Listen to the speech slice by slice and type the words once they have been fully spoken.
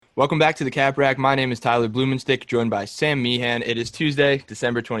Welcome back to the Cap Rack. My name is Tyler Blumenstick, joined by Sam Meehan. It is Tuesday,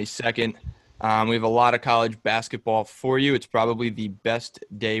 December 22nd. We have a lot of college basketball for you. It's probably the best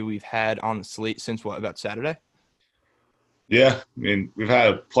day we've had on the slate since about Saturday? Yeah, I mean we've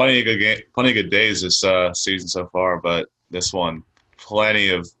had plenty of plenty of good days this season so far, but this one, plenty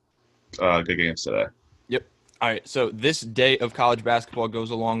of good games today. Yep. All right. So this day of college basketball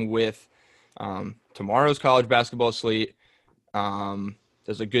goes along with tomorrow's college basketball slate.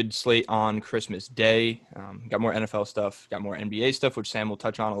 There's a good slate on Christmas Day. Got more NFL stuff, got more NBA stuff, which Sam will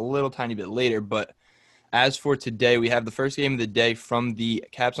touch on a little tiny bit later. But as for today, we have the first game of the day from the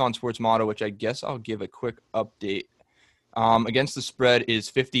Caps on Sports model, which I guess I'll give a quick update. Against the spread is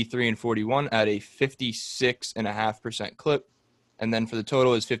 53 and 41 at a 56.5% clip. And then for the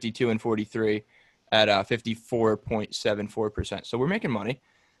total is 52 and 43 at 54.74%. So we're making money.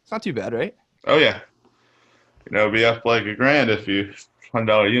 It's not too bad, right? Oh yeah, it'd be up like a grand if you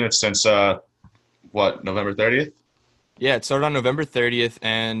 $100 units since what, November 30th? Yeah, it started on November 30th,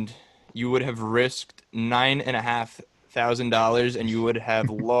 and you would have risked $9,500, and you would have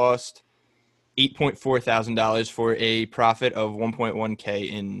lost $8,400 for a profit of 1.1K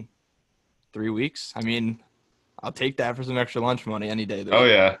in 3 weeks. I mean, I'll take that for some extra lunch money any day of the Oh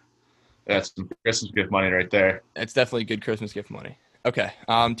week. yeah, that's some Christmas gift money right there. It's definitely good Christmas gift money. Okay,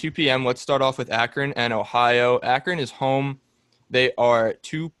 2 p.m. Let's start off with Akron and Ohio. Akron is home. They are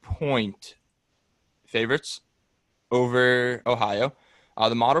 2-point favorites over Ohio.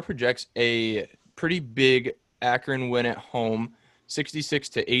 The model projects a pretty big Akron win at home, 66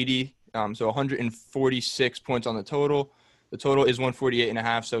 to 80. So 146 points on the total. The total is 148 and a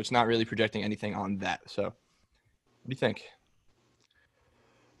half, so it's not really projecting anything on that. So what do you think?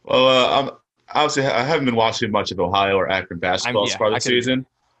 Well, I'm obviously I haven't been watching much of Ohio or Akron basketball as Yeah, far as I the could agree. season,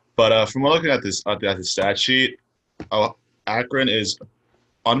 but from looking at the stat sheet, Akron is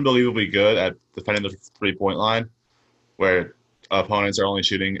unbelievably good at defending the 3-point line, where opponents are only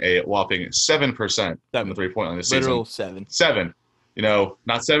shooting a whopping 7% from the 7. 3-point line this season. Literal 7. Seven,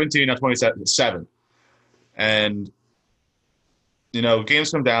 not 17, not 27, 7. And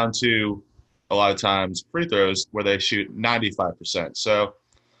games come down to a lot of times free throws where they shoot 95%. So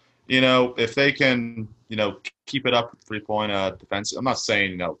if they can keep it up with 3-point defense, I'm not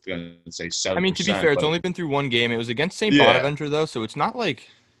saying going to say I seven mean, to be percent, fair, it's but only been through one game. It was against St. yeah, Bonaventure, though, so it's not like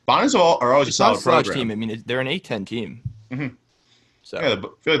Bonnies are always a it's not a solid slouch team. program. I mean, they're an A10 team. Hmm. So, Yeah, I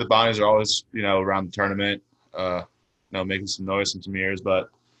feel like the Bonnies are always around the tournament, making some noise in some years, but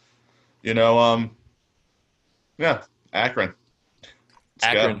you know, um, yeah, Akron,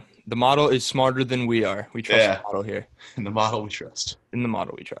 let's go. Akron, the model is smarter than we are. We trust the Yeah, model here. in the model we trust. In the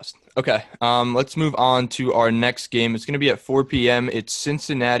model we trust. Okay. Let's move on to our next game. It's going to be at 4 p.m. It's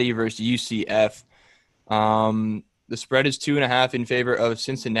Cincinnati versus UCF. The spread is 2.5 in favor of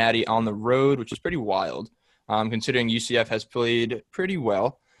Cincinnati on the road, which is pretty wild, considering UCF has played pretty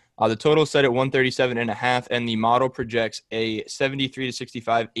well. The total is set at 137.5, and the model projects a 73 to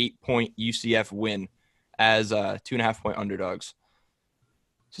 65 8-point UCF win as 2.5-point underdogs.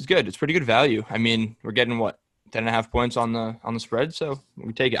 This is good. It's pretty good value. I mean, we're getting what 10.5 points on the spread, so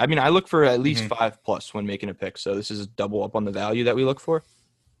we take it. I mean, I look for at least Hmm. 5+ when making a pick, so this is a double up on the value that we look for.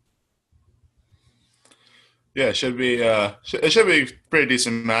 Yeah, it should be. It should be a pretty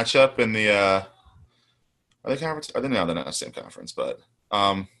decent matchup in the. Are they conference? I think no, they're not the same conference, but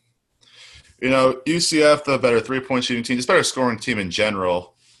um, UCF, the better 3-point shooting team, just better scoring team in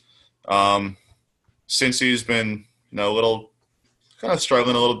general. Since he's been a little kind of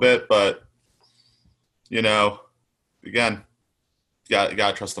struggling a little bit, but you know, again, you got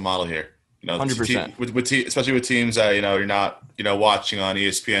to trust the model here. 100%. Especially with teams that you're not watching on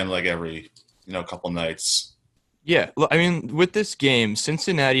ESPN like every couple nights. Yeah, I mean, with this game,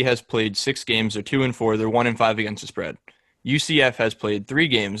 Cincinnati has played 6 games. They're 2-4. They're 1-5 against the spread. UCF has played 3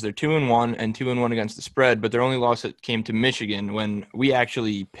 games. They're 2-1 and 2-1 against the spread. But their only loss that came to Michigan when we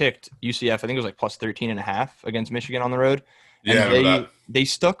actually picked UCF. I think it was like plus 13.5 against Michigan on the road, Yeah, and I remember that. they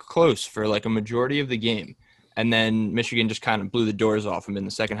stuck close for like a majority of the game. And then Michigan just kind of blew the doors off them in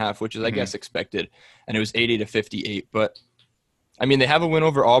the second half, which is, I Hmm. guess, expected. And it was 80 to 58. But I mean, they have a win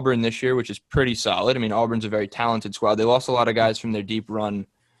over Auburn this year, which is pretty solid. I mean, Auburn's a very talented squad. They lost a lot of guys from their deep run,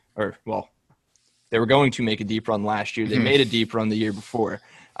 or, well, they were going to make a deep run last year. They Hmm. made a deep run the year before.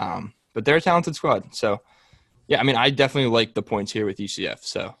 But they're a talented squad. So, yeah, I mean, I definitely like the points here with UCF.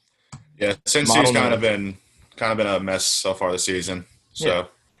 So, Yeah, since he's model no way. kind of been a mess so far this season. Yeah. So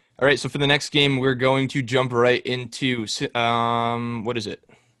All right. So, for the next game, we're going to jump right into, what is it?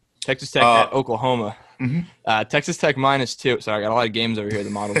 Texas Tech uh, at Oklahoma. mhm. Texas Tech -2. Sorry, I got a lot of games over here. The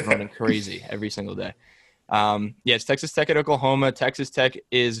model's running crazy every single day. Yeah, it's Texas Tech at Oklahoma. Texas Tech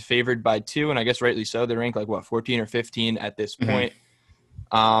is favored by 2, and I guess rightly so. They're ranked 14 or 15 at this Hmm. point.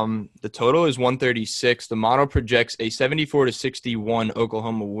 The total is 136. The model projects a 74-61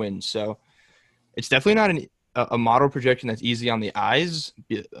 Oklahoma win. So it's definitely not a model projection that's easy on the eyes,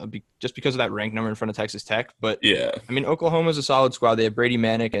 just because of that rank number in front of Texas Tech. But Yeah. I mean, Oklahoma's a solid squad. They have Brady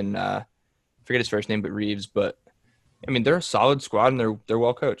Manick and I forget his first name, but Reeves. But I mean, they're a solid squad and they're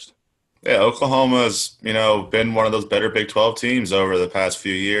well coached. Yeah, Oklahoma's, been one of those better Big 12 teams over the past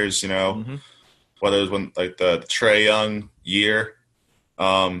few years, Hmm. whether it was when like the Trae Young year.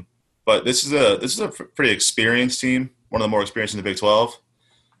 Um, but this is a pretty experienced team, one of the more experienced in the Big 12.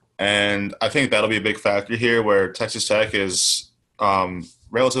 And I think that'll be a big factor here where Texas Tech is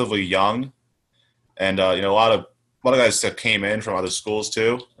relatively young and a lot of guys that came in from other schools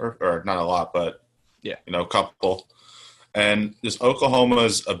too, or not a lot, but Yeah. a couple. And just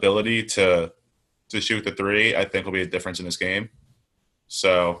Oklahoma's ability to shoot the three, I think, will be a difference in this game.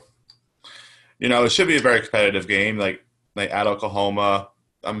 So, it should be a very competitive game. Like at Oklahoma,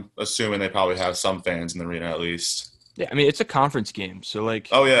 I'm assuming they probably have some fans in the arena at least. Yeah, I mean, it's a conference game, so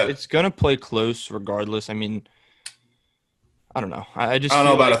Oh yeah, it's gonna play close regardless. I mean, I don't know. I I just don't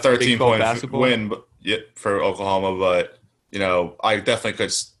know feel about a like Big 13 12 point basketball. win for Oklahoma, but I definitely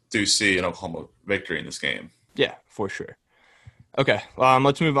do see an Oklahoma victory in this game. Yeah, for sure. Okay,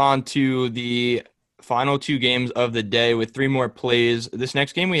 let's move on to the final 2 games of the day with 3 more plays. This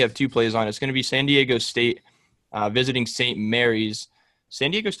next game we have 2 plays on. It's going to be San Diego State visiting St. Mary's.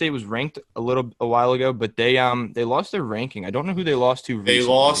 San Diego State was ranked a while ago, but they lost their ranking. I don't know who they lost to They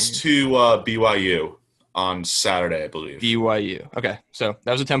lost recently. to BYU on Saturday, I believe. BYU. Okay, so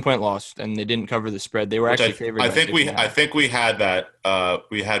that was a 10-point loss, and they didn't cover the spread. They were Which actually I favored I by think six we and a I half. think we had that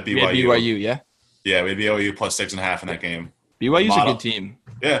we had We had BYU. BYU, yeah. Yeah, we had BYU plus 6.5 in Yeah. that game. The BYU's a good model, team.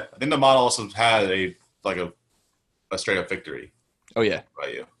 yeah, I think the model also had a straight up victory Oh yeah, by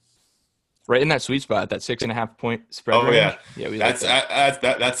you. right in that sweet spot, that 6.5-point spread Oh yeah, range. Yeah, we like that.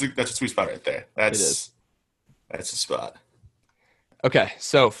 that's a sweet spot right there. It is. That's a spot. Okay,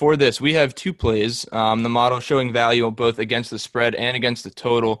 so for this, we have 2 plays. The model showing value both against the spread and against the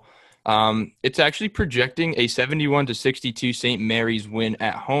total. It's actually projecting a 71-62 St. Mary's win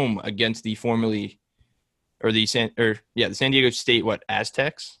at home against the formerly or the San Diego State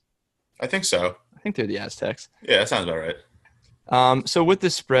Aztecs. I think so. I think they're the Aztecs. Yeah, that sounds about right. So with the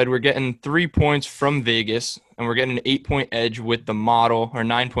spread, we're getting 3 points from Vegas, and we're getting an 8-point edge with the model, or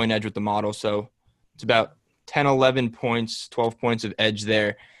 9-point edge with the model. So it's about 10, 11 points, 12 points of edge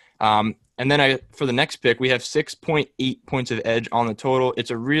there. And then for the next pick, we have 6.8 points of edge on the total. It's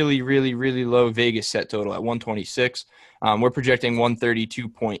a really, really, really low Vegas set total at 126. We're projecting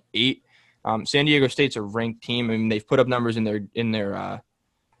 132.8. San Diego State's a ranked team. I mean, they've put up numbers in their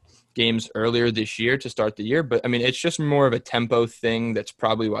games earlier this year to start the year, but I mean, it's just more of a tempo thing. That's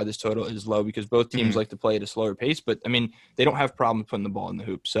probably why this total is low, because both teams Mhm. like to play at a slower pace. But I mean, they don't have problems putting the ball in the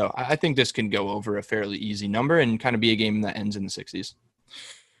hoop. So I think this can go over a fairly easy number and kind of be a game that ends in the 60s.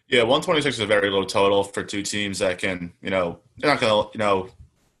 Yeah, 126 is a very low total for two teams that can, they're not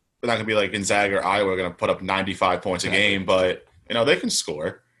gonna be like Gonzaga or Iowa going to put up 95 points a Exactly. game, but they can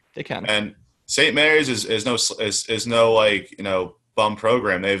score. They can. And St. Mary's is no bum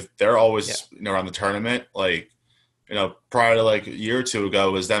program. They're Yeah. always around the tournament. Like prior to like a year or two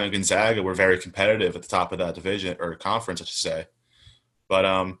ago, was them and Gonzaga were very competitive at the top of that division or conference, I should say. But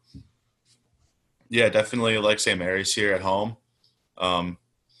yeah, definitely like St. Mary's here at home. Um,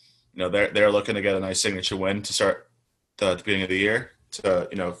 they're looking to get a nice signature win to start the beginning of the year to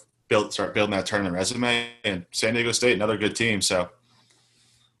start building that tournament resume. And San Diego State, another good team, so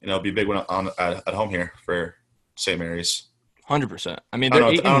it'll be a big one at home here for St. Mary's. 100%. I mean, I they're don't know.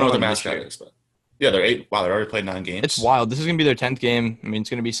 eight I don't and know what the one this mascot year. is, but yeah, they're 8. Wow, they already played 9 It's games. wild. This is going to be their 10th game. I mean, it's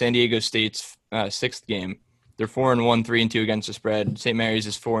going to be San Diego State's 6th game. They're 4-1, 3-2 against the spread. St. Mary's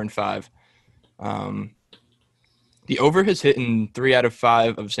is 4-5. Um, the over has hit in 3 out of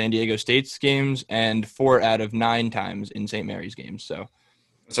 5 of San Diego State's games and 4 out of 9 times in St. Mary's games. So,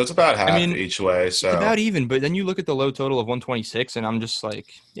 So it's about I half mean, each way. it's So about even, but then you look at the low total of 126, and I'm just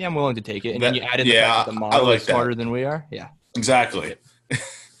like, yeah, I'm willing to take it. And then you add in the fact that yeah, the I model is like that smarter than we are. Yeah, take exactly. it.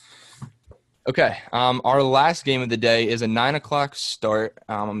 Okay. Our last game of the day is a 9 o'clock start.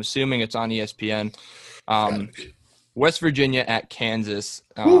 I'm assuming it's on ESPN. It's gotta Um, be. West Virginia at Kansas.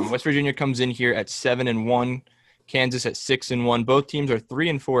 Whew. West Virginia comes in here at 7-1. Kansas at 6-1. Both teams are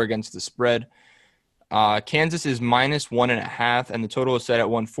 3-4 against the spread. Kansas is -1.5, and the total is set at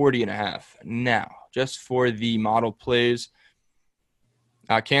 140.5. Now, just for the model plays,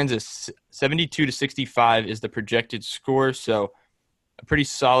 Kansas 72-65 is the projected score. So a pretty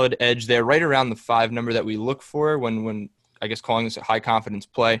solid edge there, right around the 5 number that we look for when I guess calling this a high confidence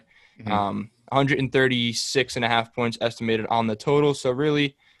play. 136.5 points estimated on the total. So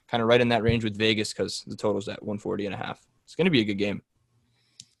really kind of right in that range with Vegas because the total's at 140.5. It's going to be a good game.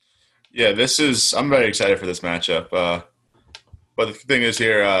 Yeah, I'm very excited for this matchup. But the thing is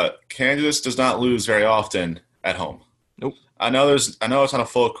here, Kansas does not lose very often at home. Nope. I know it's not a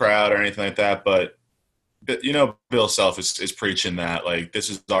full crowd or anything like that, but Bill Self is preaching that like this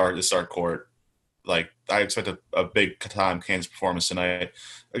is our court. Like I expect a big time Kansas performance tonight.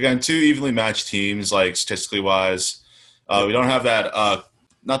 Again, 2 evenly matched teams, like statistically wise. We don't have that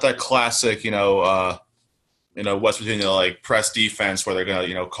not that classic, West Virginia like press defense where they're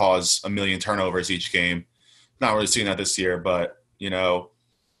gonna cause a million turnovers each game. Not really seeing that this year, but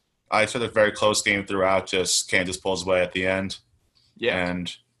I expect a very close game throughout. Just Kansas pulls away at the end. Yeah,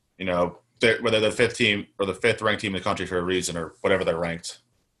 and whether they're the 5th team or the 5th ranked team in the country for a reason or whatever they're ranked,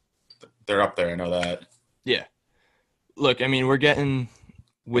 they're up there. I know that. Yeah. Look, I mean, we're getting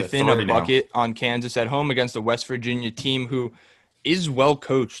within a bucket on Kansas at home against a West Virginia team who is well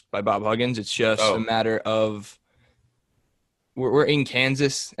coached by Bob Huggins. It's just a matter of we're in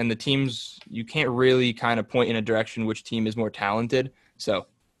Kansas, and the teams, you can't really kind of point in a direction which team is more talented. So,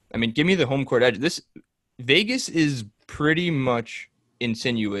 I mean, give me the home court edge. Vegas is pretty much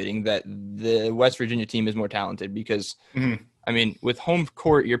insinuating that the West Virginia team is more talented because, I mean, with home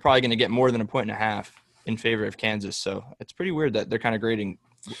court, you're probably going to get more than 1.5 in favor of Kansas. So it's pretty weird that they're kind of grading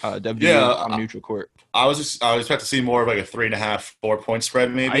WVU on neutral court. I was expect to see more of like a 3.5, 4-point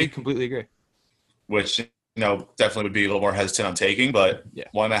spread maybe. I completely agree. Which definitely would be a little more hesitant on taking, but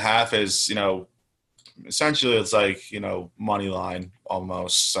 1.5 is essentially it's like money line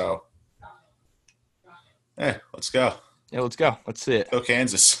almost. So, let's go. Yeah, let's go. Let's see it. Go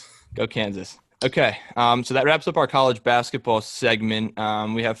Kansas. Go Kansas. Okay, so that wraps up our college basketball segment.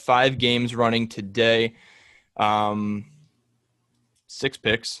 We have 5 games running today, 6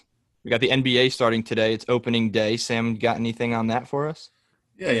 picks. We got the NBA starting today. It's opening day. Sam, got anything on that for us?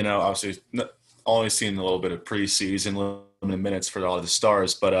 Yeah, obviously only seen a little bit of preseason, limited minutes for all of the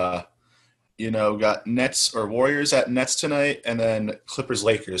stars, but got Nets or Warriors at Nets tonight, and then Clippers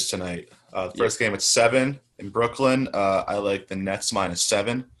Lakers tonight. First game at 7 in Brooklyn. I like the Nets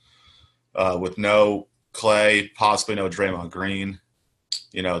 -7. With no Clay, possibly no Draymond Green.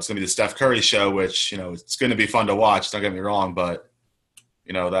 It's going to be the Steph Curry show, which, it's going to be fun to watch. Don't get me wrong, but,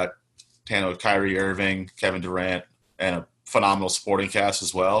 that with Kyrie Irving, Kevin Durant, and a phenomenal supporting cast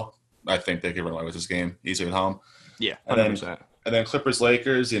as well. I think they could run away with this game easily at home. Yeah, 100%. And then Clippers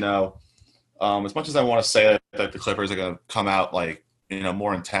Lakers, as much as I want to say that the Clippers are going to come out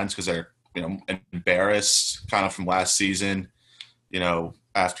more intense because they're, embarrassed kind of from last season,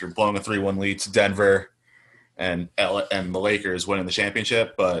 after blowing a 3-1 lead to Denver and the Lakers winning the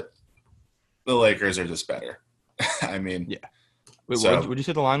championship, but the Lakers are just better. I mean, yeah. Wait, what did you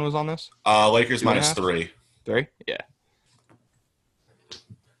say the line was on this? Lakers -3. 3? Yeah.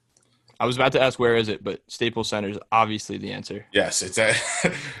 I was about to ask where is it, but Staples Center is obviously the answer. Yes, it's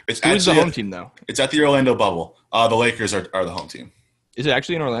Who's the home team though? It's at the Orlando bubble. The Lakers are the home team. Is it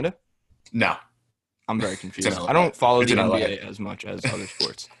actually in Orlando? No. I'm very confused. I don't follow the NBA as much as other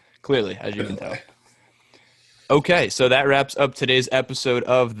sports, clearly, as you can tell. Okay, so that wraps up today's episode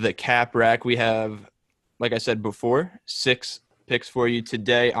of the Cap Rack. We have, like I said before, 6 picks for you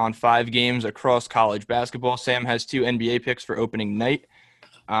today on 5 games across college basketball. Sam has 2 NBA picks for opening night.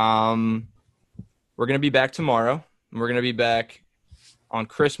 We're going to be back tomorrow. And we're going to be back on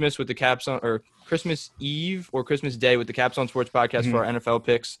Christmas with the Caps on, or Christmas Eve or Christmas Day with the Caps on Sports podcast for our NFL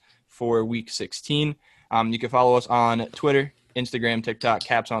picks for Week 16. You can follow us on Twitter, Instagram, TikTok,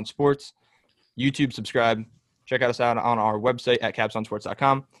 Caps on Sports, YouTube. Subscribe. Check us out on our website at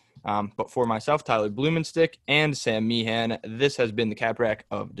capsonsports.com. But for myself, Tyler Blumenstick, and Sam Meehan, this has been the Cap Rack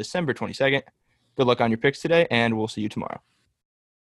of December 22nd. Good luck on your picks today, and we'll see you tomorrow.